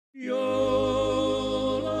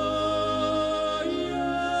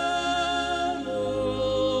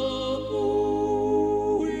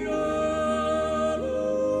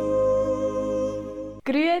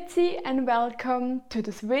welcome to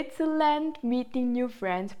the Switzerland Meeting New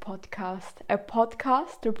Friends podcast, a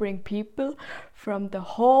podcast to bring people from the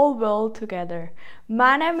whole world together.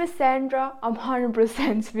 My name is Sandra, I'm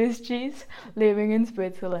 100% Swiss cheese, living in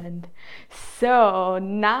Switzerland. So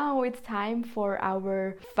now it's time for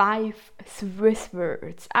our 5 Swiss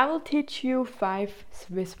words. I will teach you 5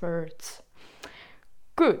 Swiss words.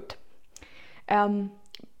 Good.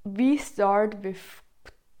 We start with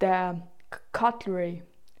the cutlery.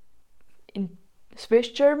 In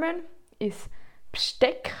Swiss German ist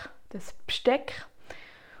Besteck, das Besteck,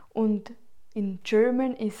 und in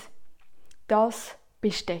German ist das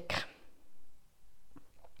Besteck.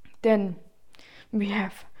 Then we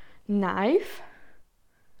have knife.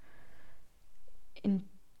 In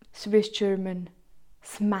Swiss German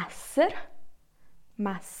das Messer,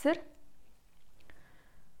 Messer,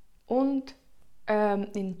 und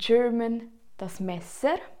in German das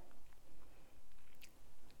Messer.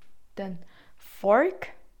 Then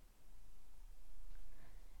fork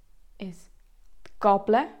is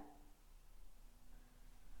Gabel,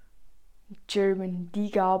 German die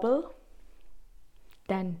Gabel.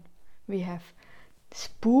 Then we have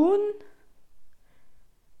spoon,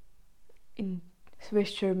 in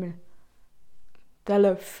Swiss German der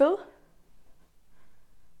Löffel,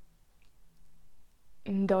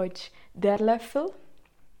 in Deutsch der Löffel.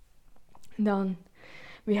 Then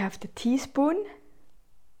we have the teaspoon.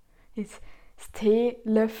 Ist das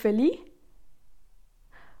Teelöffeli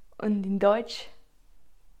und in Deutsch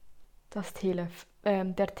das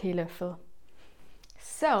der Teelöffel.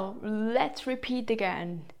 So, let's repeat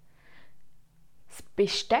again. Das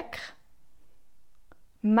Besteck,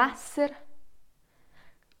 Messer,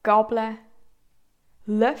 Gabel,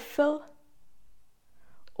 Löffel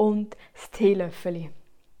und das Teelöffeli.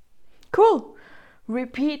 Cool!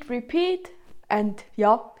 Repeat and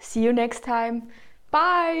see you next time.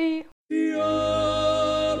 Bye!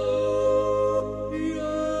 Ja.